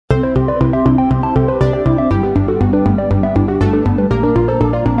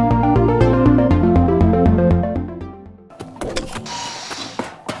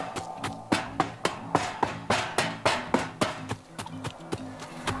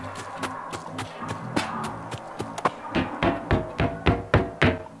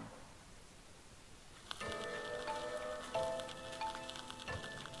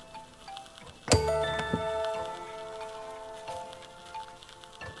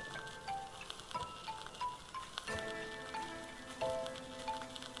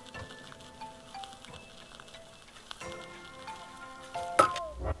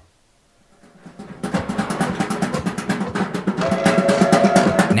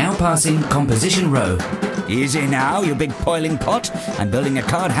passing Composition Row. Easy now, you big boiling pot. I'm building a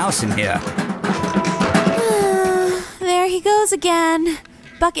card house in here. There he goes again.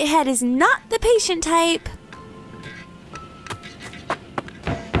 Buckethead is not the patient type.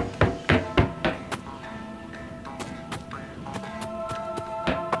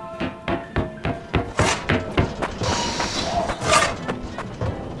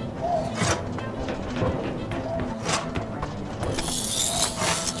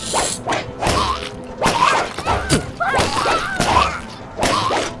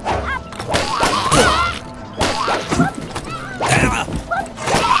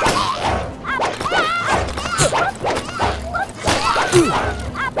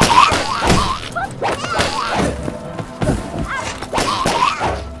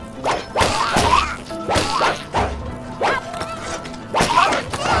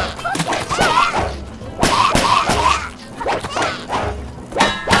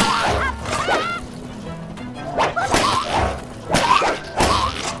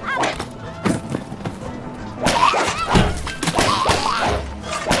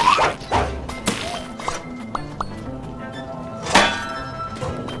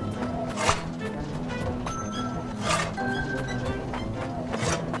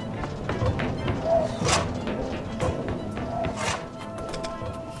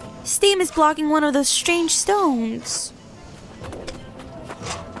 Steam is blocking one of those strange stones.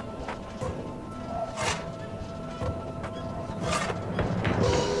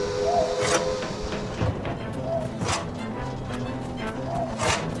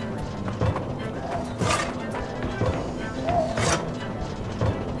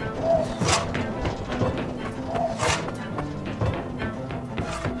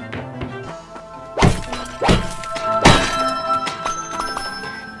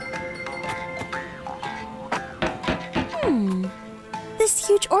 This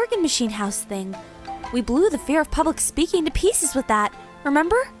huge organ machine house thing. We blew the fear of public speaking to pieces with that,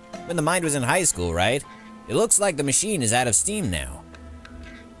 remember? When the mind was in high school, right? It looks like the machine is out of steam now.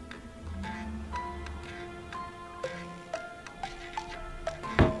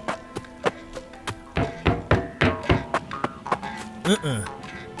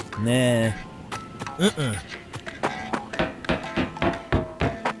 Nah.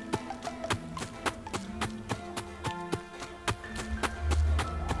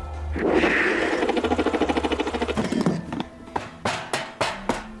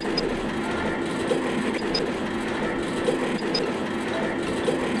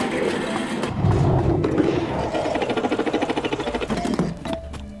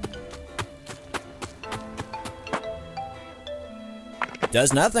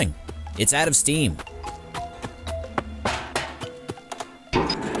 Does nothing. It's out of steam.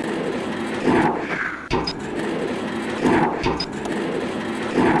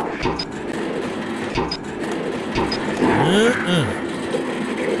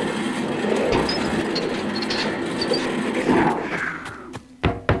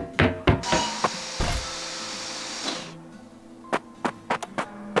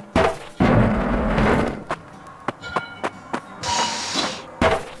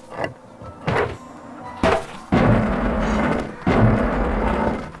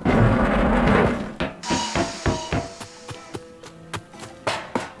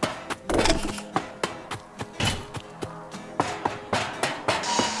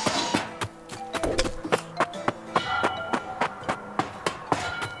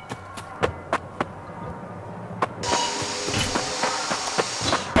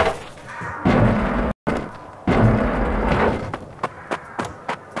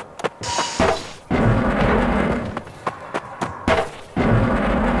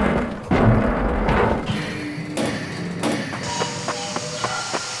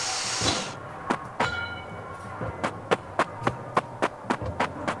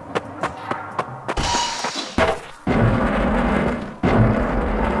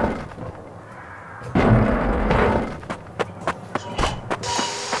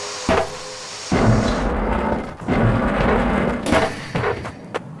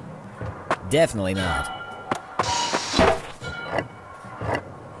 Definitely not.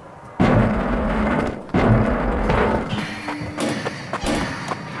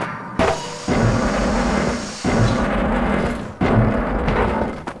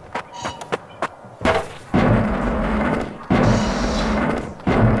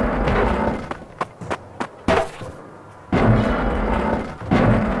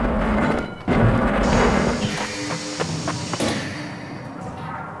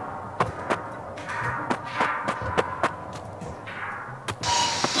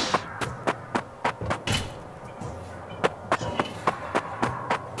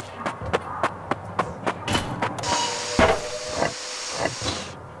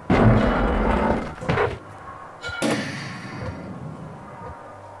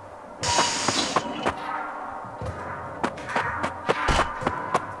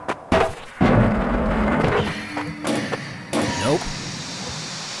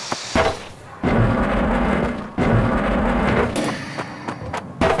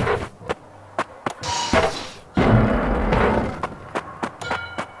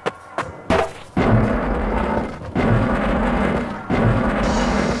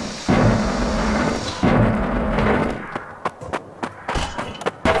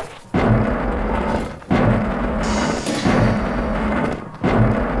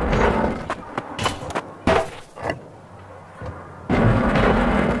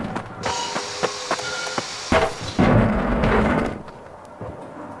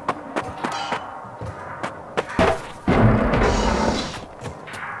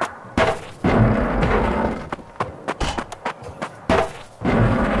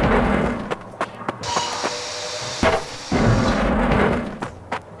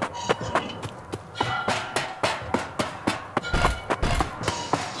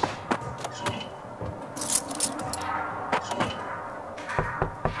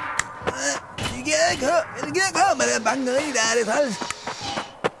 ơi, bạn ngửi ra đi thôi.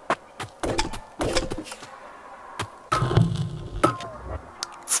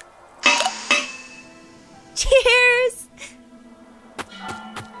 Cheers!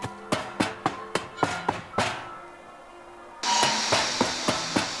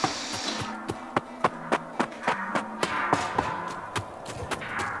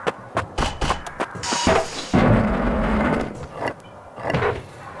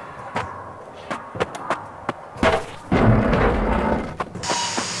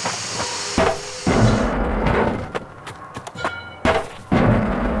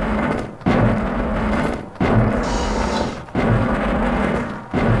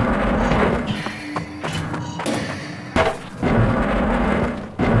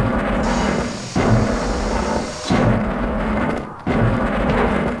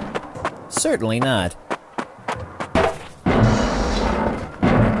 Certainly not.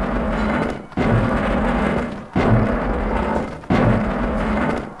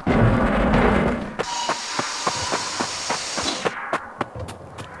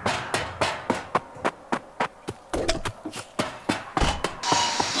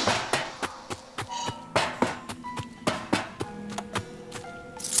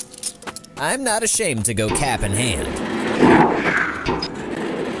 I'm not ashamed to go cap in hand.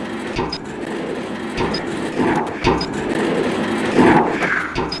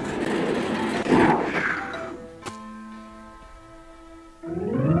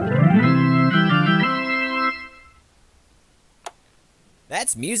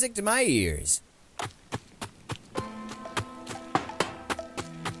 That's music to my ears.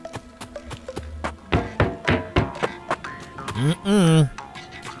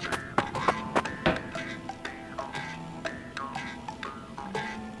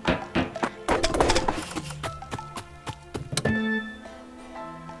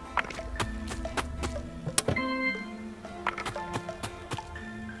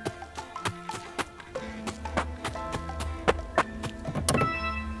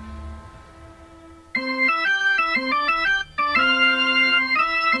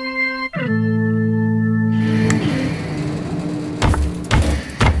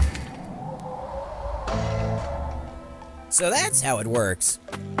 So that's how it works.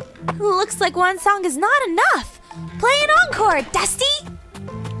 Looks like one song is not enough. Play an encore, Dusty!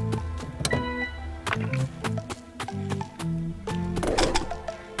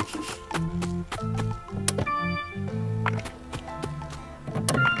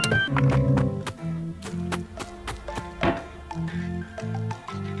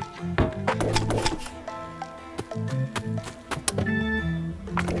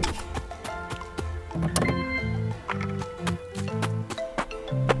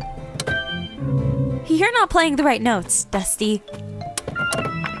 You're not playing the right notes, Dusty.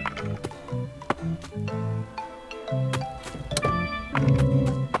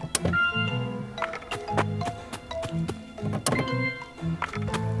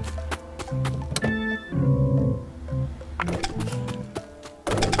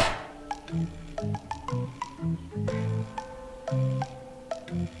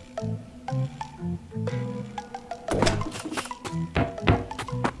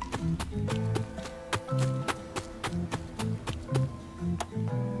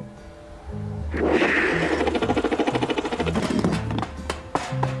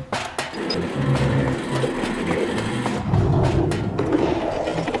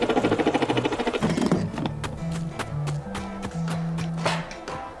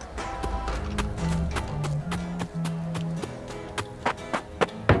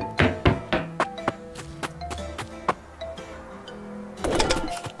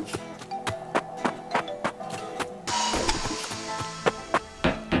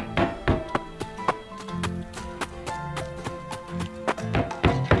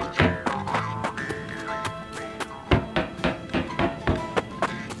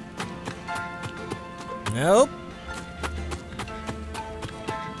 Nope.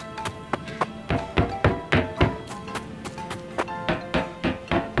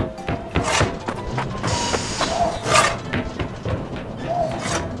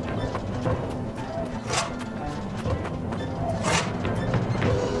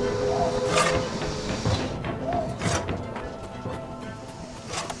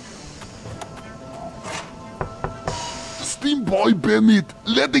 Steam Boy Bennett,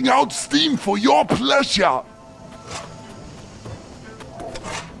 letting out steam for your pleasure.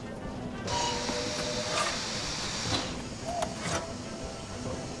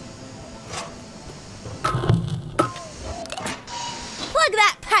 Plug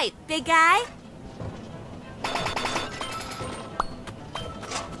that pipe, big guy.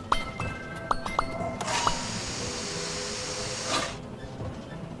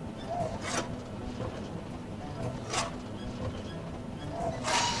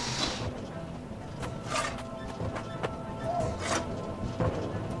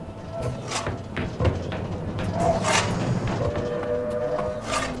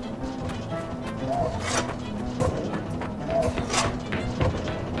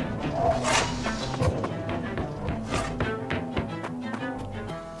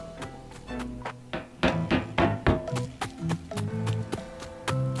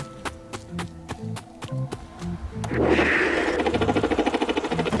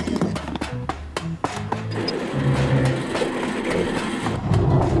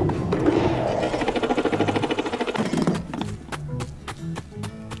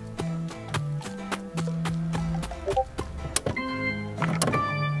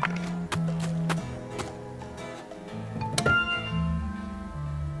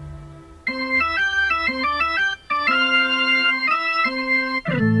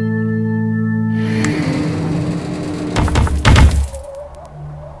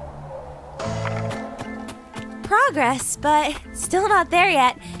 progress, but still not there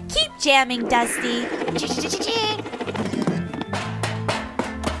yet. Keep jamming, Dusty.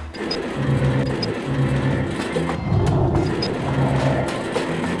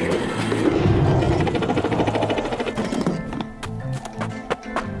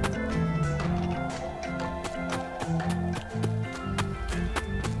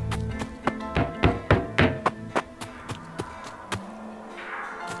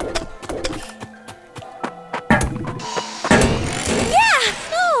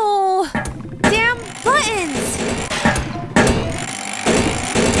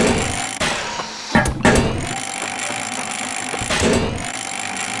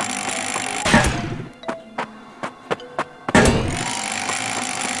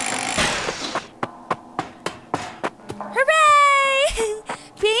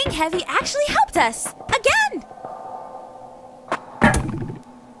 Heavy actually helped us! Again!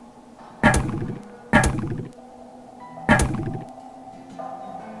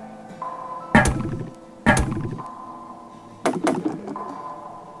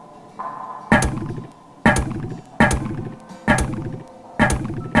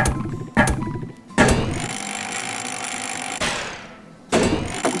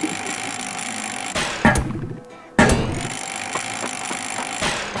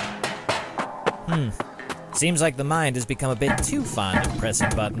 Seems like the mind has become a bit too fond of pressing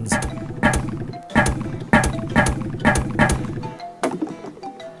buttons.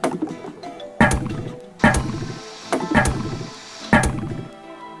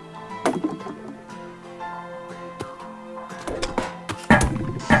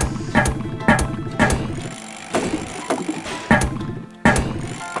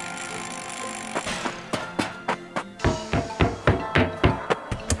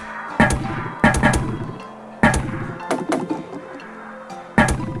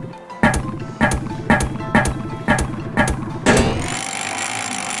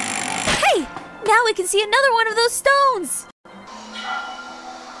 We can see another one of those stones!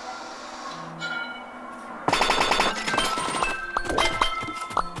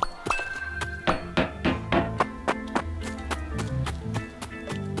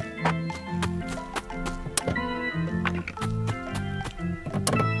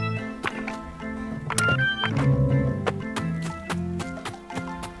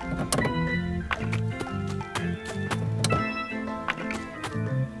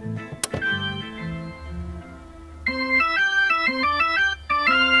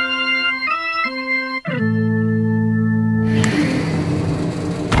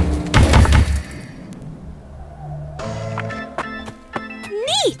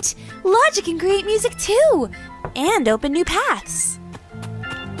 Logic can create music too, and open new paths.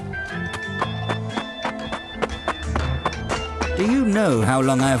 Do you know how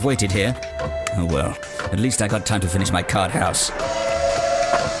long I have waited here? Oh well, at least I got time to finish my card house.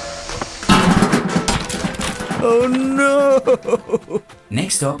 Oh no!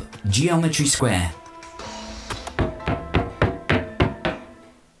 Next stop, Geometry Square.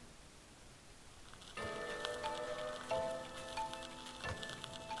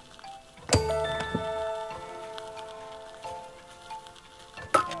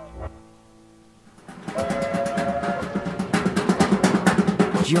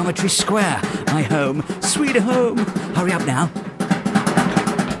 Geometry Square, my home, sweet home. Hurry up now.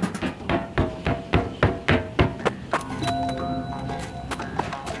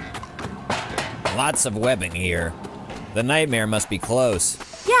 Lots of webbing here. The nightmare must be close.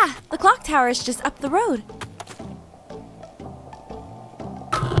 Yeah, the clock tower is just up the road.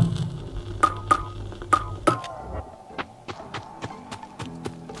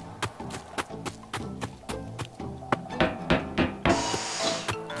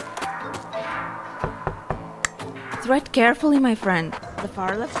 Tread carefully, my friend. The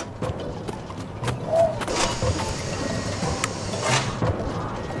far left.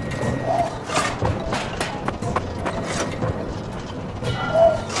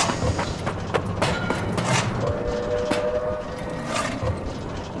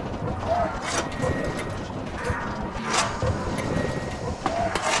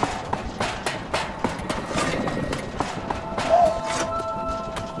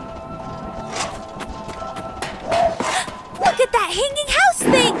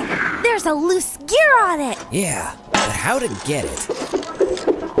 There's a loose gear on it! Yeah, but how to get it?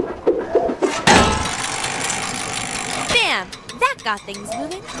 Bam! That got things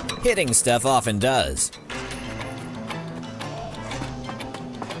moving. Hitting stuff often does.